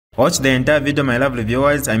Watch the entire video, my lovely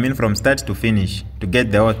viewers, I mean from start to finish, to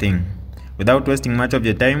get the whole thing. Without wasting much of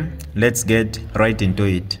your time, let's get right into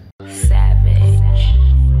it.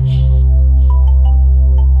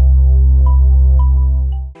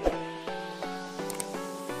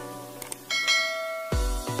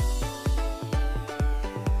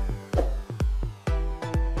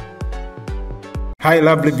 Hi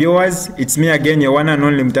lovely viewers, it's me again, your one and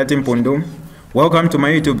only Mutati Mpundu. Welcome to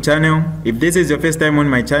my YouTube channel. If this is your first time on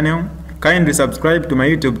my channel, kindly subscribe to my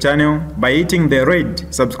YouTube channel by hitting the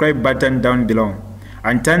red subscribe button down below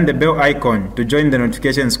and turn the bell icon to join the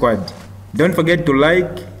notification squad. Don't forget to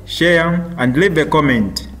like, share and leave a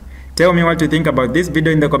comment. Tell me what you think about this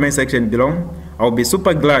video in the comment section below. I'll be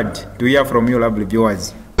super glad to hear from you lovely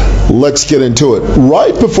viewers. Let's get into it.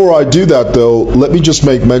 Right before I do that though, let me just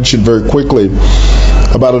make mention very quickly.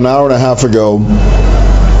 About an hour and a half ago,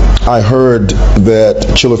 I heard that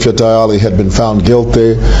Chilufya Tayali had been found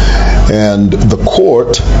guilty and the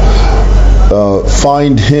court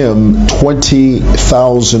fined him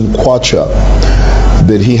 20,000 kwacha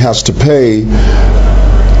that he has to pay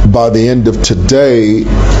by the end of today.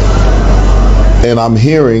 And I'm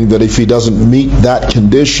hearing that if he doesn't meet that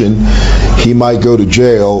condition, he might go to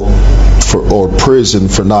jail or prison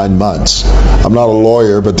for 9 months. I'm not a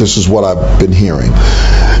lawyer, but this is what I've been hearing.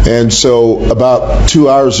 And so about 2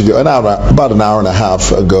 hours ago, about an hour and a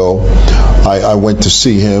half ago, I went to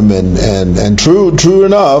see him, and true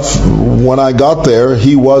enough, when I got there,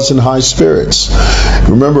 he was in high spirits.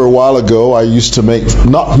 Remember a while ago, I used to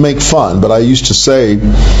not make fun, but I used to say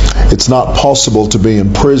it's not possible to be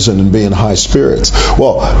in prison and be in high spirits.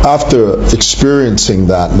 Well, after experiencing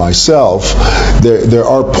that myself, there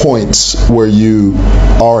are points where you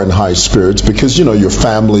are in high spirits because, you know, your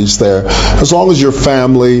family's there. As long as your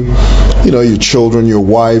family, you know, your children, your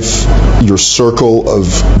wife, your circle of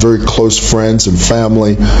very close friends and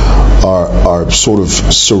family are sort of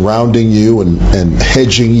surrounding you and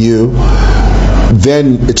hedging you,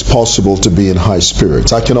 then it's possible to be in high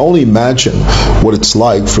spirits. I can only imagine what it's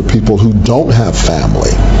like for people who don't have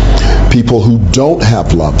family, people who don't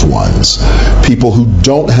have loved ones, people who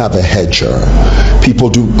don't have a hedger, people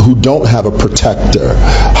who don't have a protector,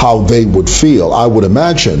 how they would feel. I would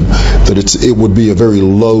imagine that it would be a very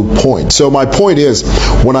low point. So my point is,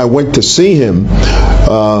 when I went to see him,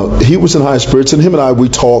 he was in high spirits, and him and we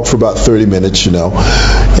talked for about 30 minutes, you know,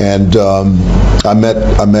 and I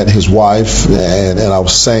met his wife, and I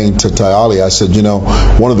was saying to Tayali, I said, you know,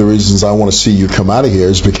 one of the reasons I want to see you come out of here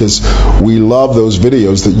is because we love those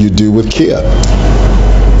videos that you do with Kia.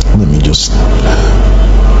 Let me just...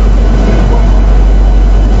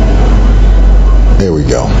 There we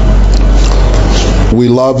go. We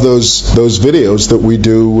love those videos that we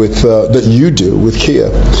do with that you do with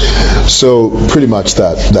Kia. So pretty much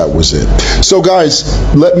that was it. So guys,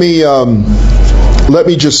 let me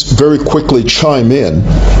just very quickly chime in.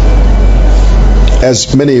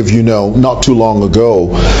 As many of you know, not too long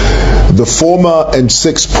ago, the former and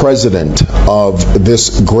sixth president of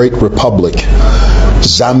this great republic,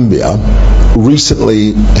 Zambia,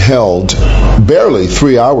 recently held, barely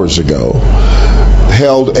 3 hours ago,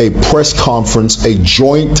 held a press conference, a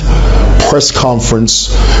joint press conference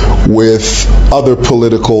with other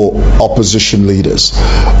political opposition leaders.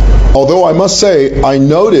 Although I must say, I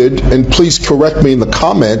noted, and please correct me in the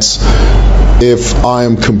comments if I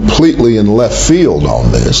am completely in left field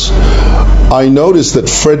on this, I noticed that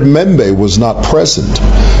Fred Membe was not present.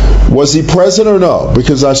 Was he present or no?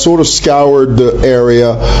 Because I sort of scoured the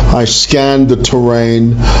area, I scanned the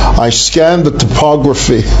terrain, I scanned the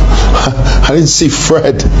topography. I didn't see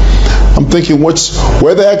Fred. I'm thinking, where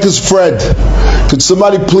the heck is Fred? Could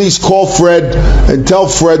somebody please call Fred and tell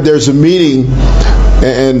Fred there's a meeting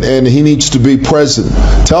and he needs to be present?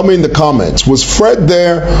 Tell me in the comments, was Fred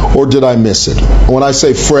there or did I miss it? When I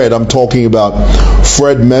say Fred, I'm talking about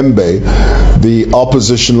Fred Membe, the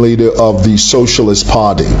opposition leader of the Socialist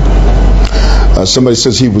Party. Somebody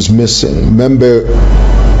says he was missing. Membe,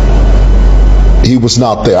 he was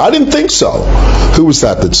not there. I didn't think so. Who was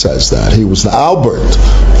that says that? He was Albert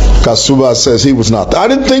Kasuba says he was not there. I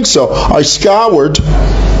didn't think so. I scoured.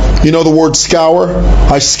 You know the word scour?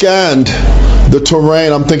 I scanned the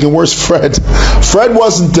terrain. I'm thinking, where's Fred? Fred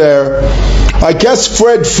wasn't there. I guess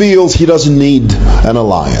Fred feels he doesn't need an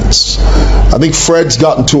alliance. I think Fred's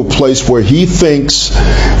gotten to a place where he thinks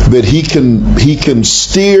that he can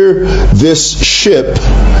steer this ship,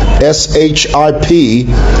 SHIP.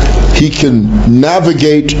 He can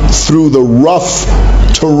navigate through the rough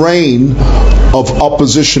terrain of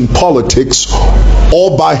opposition politics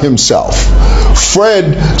all by himself.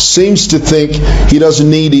 Fred seems to think he doesn't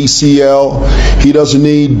need ECL, he doesn't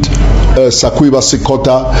need Sakwiba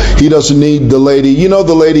Sikota, he doesn't need the lady, you know,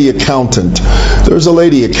 the lady accountant. There's a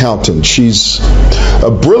lady accountant. She's a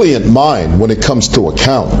brilliant mind when it comes to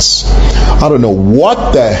accounts. I don't know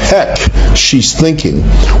what the heck she's thinking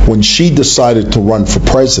when she decided to run for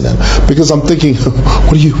president. Because I'm thinking,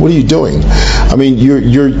 what are you doing? I mean,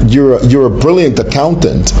 you're a brilliant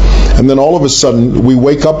accountant, and then all of a sudden we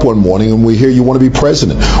wake up one morning and we hear you want to be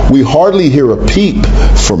president. We hardly hear a peep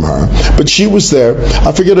from her, but she was there.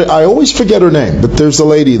 I always forget her name, but there's a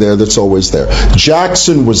lady there that's always there.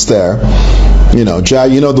 Jackson was there. You know,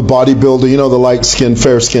 the bodybuilder, you know, the light-skinned,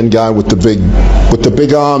 fair-skinned guy with the big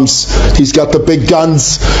arms. He's got the big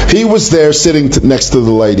guns. He was there sitting next to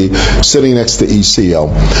the lady, sitting next to ECL.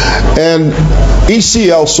 And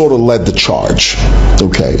ECL sort of led the charge.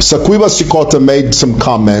 Okay. Sakwiba Sikota made some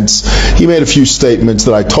comments. He made a few statements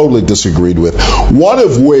that I totally disagreed with. One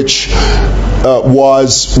of which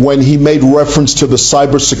was when he made reference to the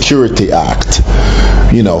Cybersecurity Act.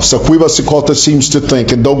 You know, Sakwiba Sikota seems to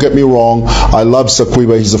think, and don't get me wrong, I love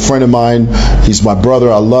Sakwiba, he's a friend of mine, he's my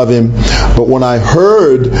brother, I love him, but when I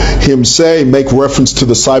heard him make reference to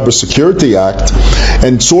the Cybersecurity Act,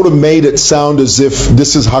 and sort of made it sound as if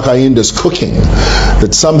this is Hakainda's cooking,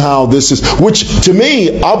 that somehow this is, which to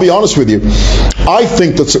me, I'll be honest with you, I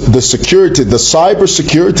think that the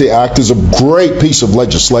Cybersecurity Act is a great piece of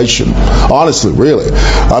legislation, honestly, really.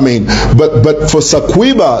 I mean, but for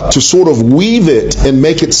Sakwiba to sort of weave it and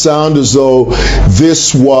make it sound as though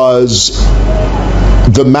this was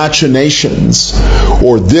the machinations,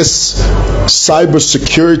 or this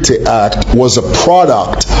Cybersecurity Act was a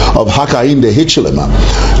product of Hakainde Hichilema,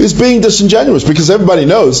 is being disingenuous, because everybody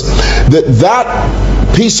knows that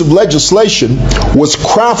that piece of legislation was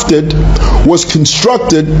crafted, was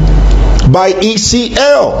constructed by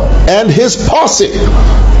ECL and his posse.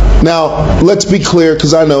 Now, let's be clear,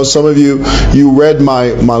 because I know some of you read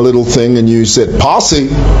my little thing and you said, posse?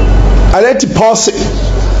 Identity posse.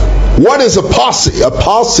 What is a posse? A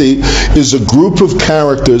posse is a group of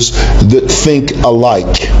characters that think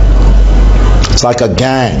alike. It's like a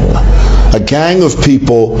gang of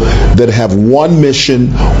people that have one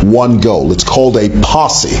mission, one goal. It's called a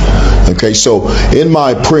posse. Okay, so in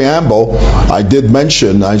my preamble, I did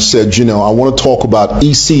mention, I said, you know, I want to talk about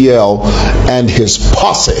ECL and his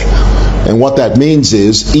posse. And what that means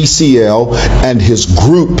is ECL and his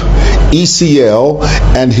group, ECL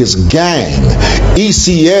and his gang,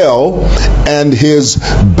 ECL and his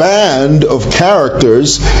band of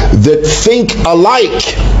characters that think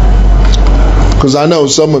alike. Because I know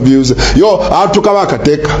some of you say, yo,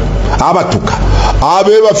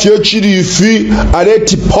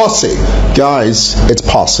 guys, it's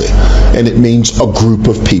posse. And it means a group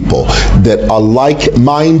of people that are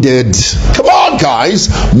like-minded. Come on, guys.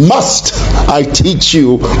 Must I teach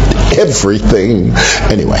you everything?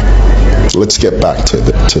 Anyway, let's get back to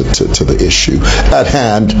the issue at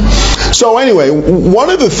hand. So anyway, one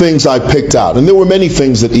of the things I picked out, and there were many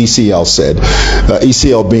things that ECL said,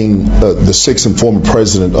 ECL being the sixth and former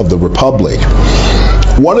president of the Republic.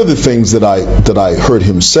 One of the things that I heard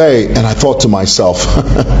him say, and I thought to myself,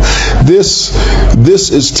 this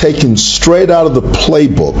is taken straight out of the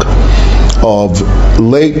playbook of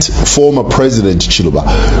late former President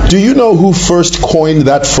Chiluba. Do you know who first coined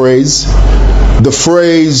that phrase? The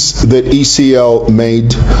phrase that ECL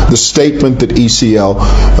made, the statement that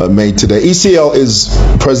ECL made today. ECL is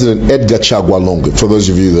President Edgar Lungu, for those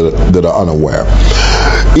of you that are unaware.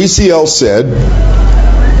 ECL said,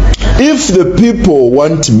 if the people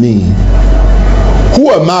want me, who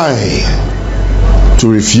am I to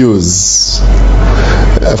refuse?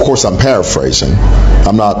 Of course, I'm paraphrasing.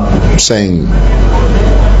 I'm not saying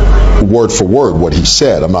word for word what he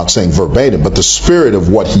said. I'm not saying verbatim, but the spirit of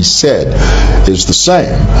what he said is the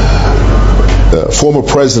same. Former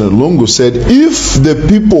President Lungu said, if the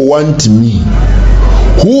people want me,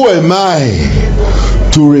 who am I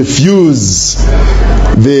to refuse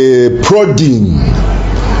the prodding,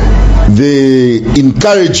 the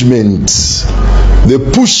encouragement, the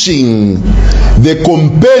pushing, the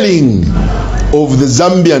compelling of the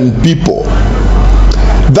Zambian people?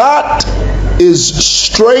 That is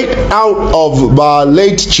straight out of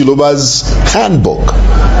late Chiluba's handbook.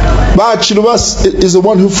 Chiluba is the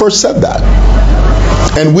one who first said that.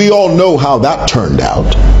 And we all know how that turned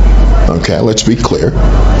out. Okay, let's be clear.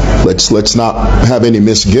 Let's not have any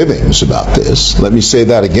misgivings about this. Let me say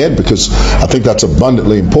that again, because I think that's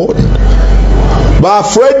abundantly important.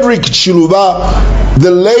 Frederick Chiluba,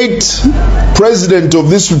 the late president of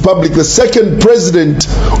this republic, the second president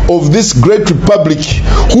of this great republic,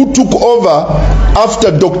 who took over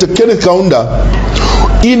after Dr. Kenneth Kaunda,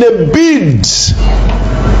 in a bid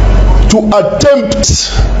to attempt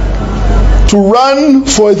to run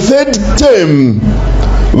for a third term,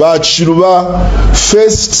 Bachiluba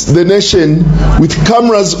faced the nation with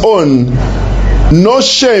cameras on, no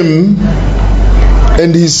shame,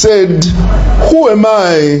 and he said, who am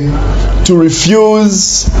I to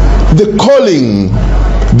refuse the calling,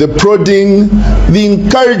 the prodding, the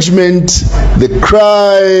encouragement, the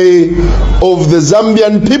cry of the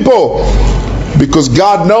Zambian people? Because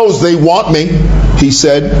God knows they want me, he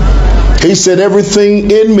said. He said,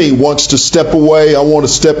 everything in me wants to step away. I want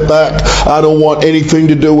to step back. I don't want anything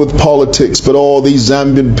to do with politics. But all these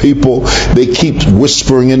Zambian people, they keep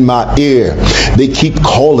whispering in my ear. They keep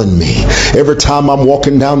calling me. Every time I'm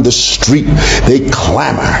walking down the street, they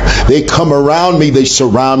clamor. They come around me. They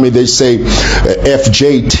surround me. They say,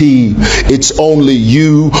 FJT, it's only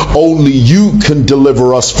you. Only you can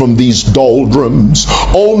deliver us from these doldrums.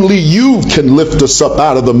 Only you can lift us up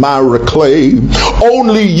out of the mire of clay.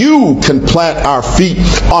 Only you can plant our feet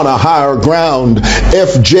on a higher ground.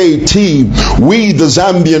 FJT, we the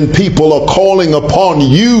Zambian people are calling upon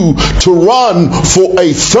you to run for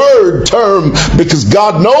a third term, because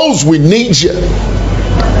God knows we need you.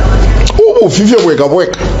 Ooh,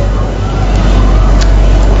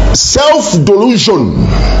 self-delusion.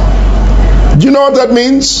 Do you know what that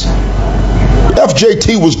means?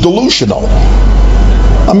 FJT was delusional.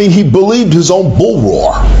 I mean, he believed his own bull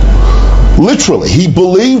roar. Literally, he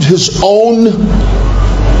believed his own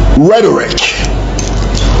rhetoric.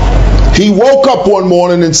 He woke up one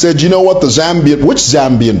morning and said, you know what, which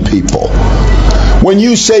Zambian people? When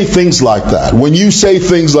you say things like that, when you say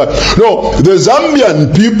things like, no, the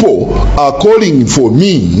Zambian people are calling for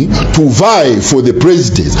me to vie for the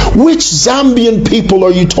presidency. Which Zambian people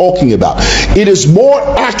are you talking about? It is more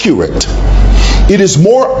accurate. It is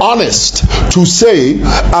more honest to say,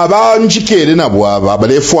 Abanjikere na bwaba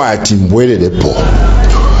balefwati mbwererepo.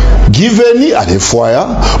 Giveni alefwaya,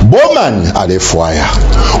 Boman alefwaya.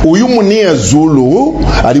 Uyu munia Zulu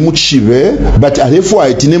alimuchive, but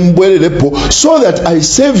alefwaya tine mbwererepo, so that I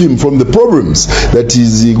save him from the problems that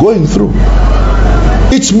he's going through.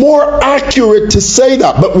 It's more accurate to say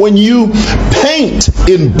that. But when you paint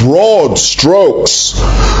in broad strokes,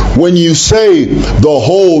 when you say the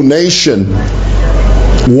whole nation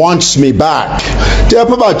wants me back, for a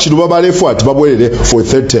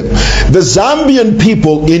third term, the Zambian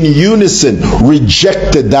people in unison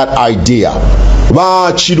rejected that idea.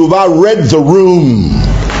 Chiluba read the room.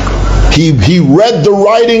 He read the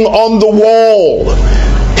writing on the wall.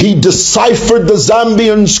 He deciphered the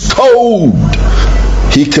Zambians' code.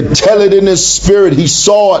 He could tell it in his spirit. He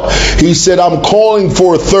saw it. He said, I'm calling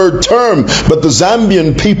for a third term, but the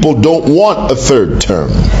Zambian people don't want a third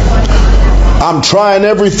term. I'm trying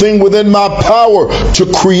everything within my power to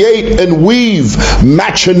create and weave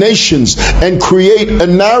machinations and create a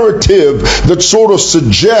narrative that sort of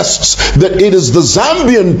suggests that it is the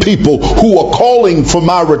Zambian people who are calling for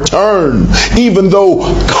my return, even though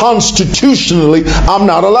constitutionally I'm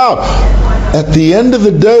not allowed. At the end of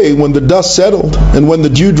the day, when the dust settled and when the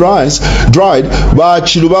dew dried,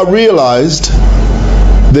 Chiluba realized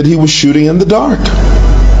that he was shooting in the dark.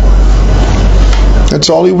 That's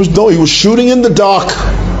all he was doing. He was shooting in the dark,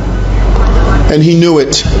 and he knew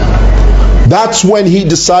it. That's when he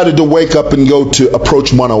decided to wake up and go to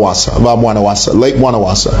approach Lake Mwanawasa.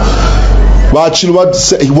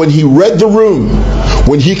 When he read the room,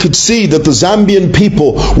 when he could see that the Zambian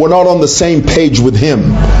people were not on the same page with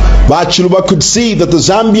him, Chiluba could see that the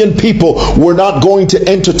Zambian people were not going to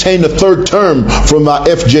entertain a third term from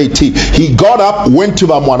FJT. He got up, went to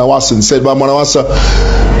Mwanawasa and said, Mwanawasa,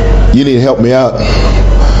 you need to help me out.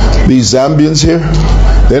 These Zambians here,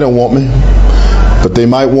 they don't want me, but they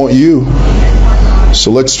might want you.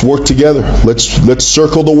 So let's work together. Let's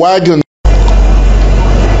circle the wagon.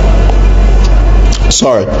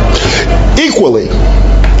 Sorry. Equally,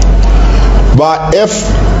 by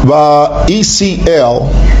ECL,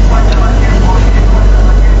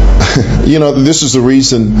 you know, this is the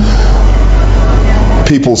reason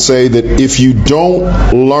people say that if you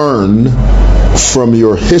don't learn from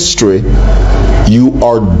your history, you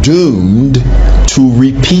are doomed to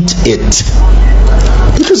repeat it.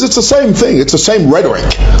 Because it's the same thing, it's the same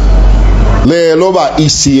rhetoric. Leloba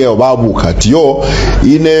ECL babukati yo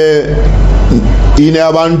ine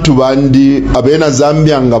abantu bandi abena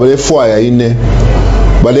Zambia nga balefwaya ine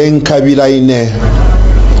balenkabira ine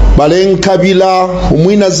Balenkabila,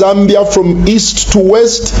 Umwina Zambia, from east to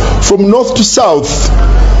west, from north to south.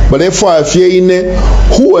 But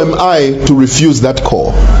who am I to refuse that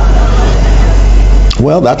call?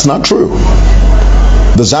 Well, that's not true.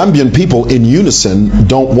 The Zambian people in unison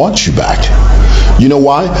don't want you back. You know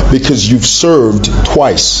why? Because you've served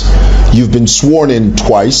twice. You've been sworn in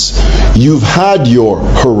twice. You've had your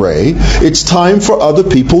hooray. It's time for other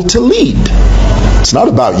people to lead. It's not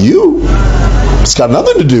about you. It's got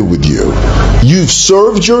nothing to do with you. You've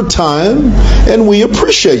served your time, and we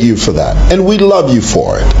appreciate you for that, and we love you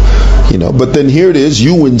for it. But then here it is,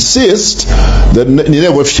 you insist that,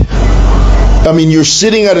 you're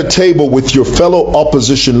sitting at a table with your fellow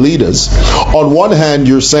opposition leaders. On one hand,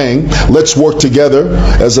 you're saying, let's work together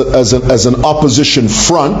as an opposition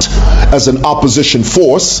front, as an opposition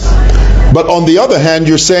force. But on the other hand,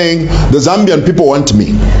 you're saying, the Zambian people want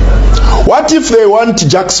me. What if they want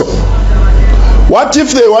Jackson? What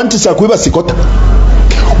if they want Sakwiba Sikota?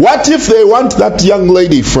 What if they want that young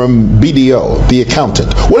lady from BDO, the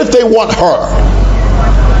accountant? What if they want her?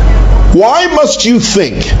 Why must you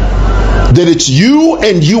think that it's you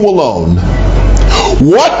and you alone?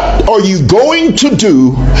 What are you going to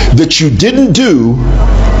do that you didn't do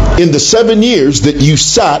in the 7 years that you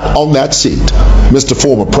sat on that seat, Mr.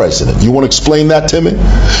 Former President? You want to explain that to me?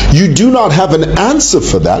 You do not have an answer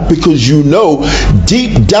for that, because you know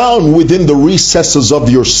deep down within the recesses of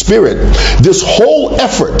your spirit, this whole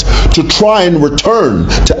effort to try and return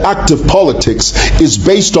to active politics is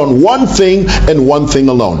based on one thing and one thing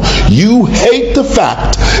alone. You hate the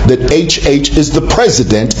fact that HH is the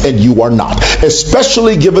president and you are not,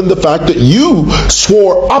 especially given the fact that you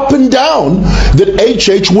swore up and down that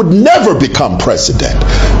HH would never become president.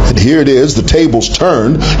 And here it is, the tables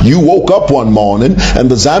turned. You woke up one morning and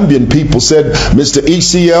the Zambian people said, Mr.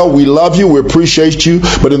 ECL, we love you, we appreciate you,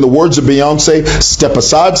 but in the words of Beyonce, step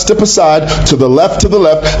aside, to the left,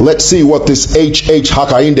 let's see what this HH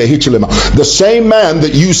Hakainde Hichilema, the same man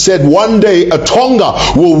that you said one day a Tonga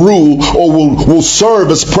will rule or will serve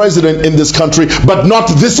as president in this country, but not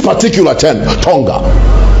this particular Tonga.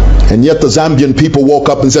 And yet the Zambian people woke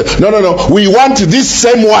up and said, no, we want this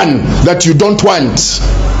same one that you don't want.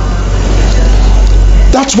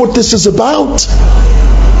 That's what this is about.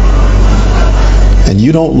 And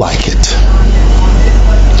you don't like it.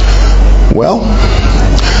 Well,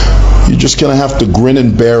 you're just going to have to grin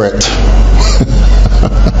and bear it.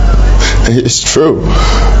 It's true.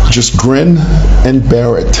 Just grin and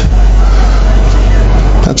bear it.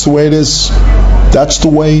 That's the way it is. That's the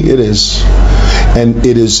way it is. And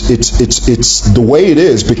it's the way it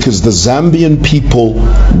is because the Zambian people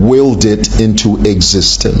willed it into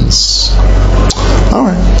existence. All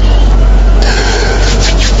right.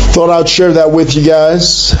 Thought I'd share that with you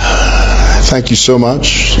guys. Thank you so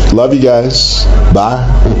much. Love you guys. Bye.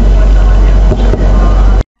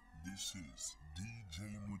 This is DJ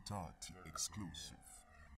Mutati exclusive.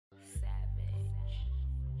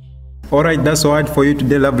 Alright, that's all for you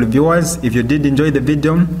today, lovely viewers. If you did enjoy the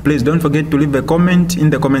video, please don't forget to leave a comment in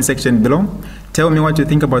the comment section below. Tell me what you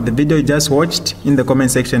think about the video you just watched in the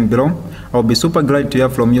comment section below. I'll be super glad to hear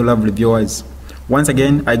from you, lovely viewers. Once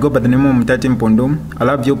again, I go by the name of Mutati Mpundu. I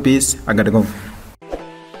love you, peace, I gotta go.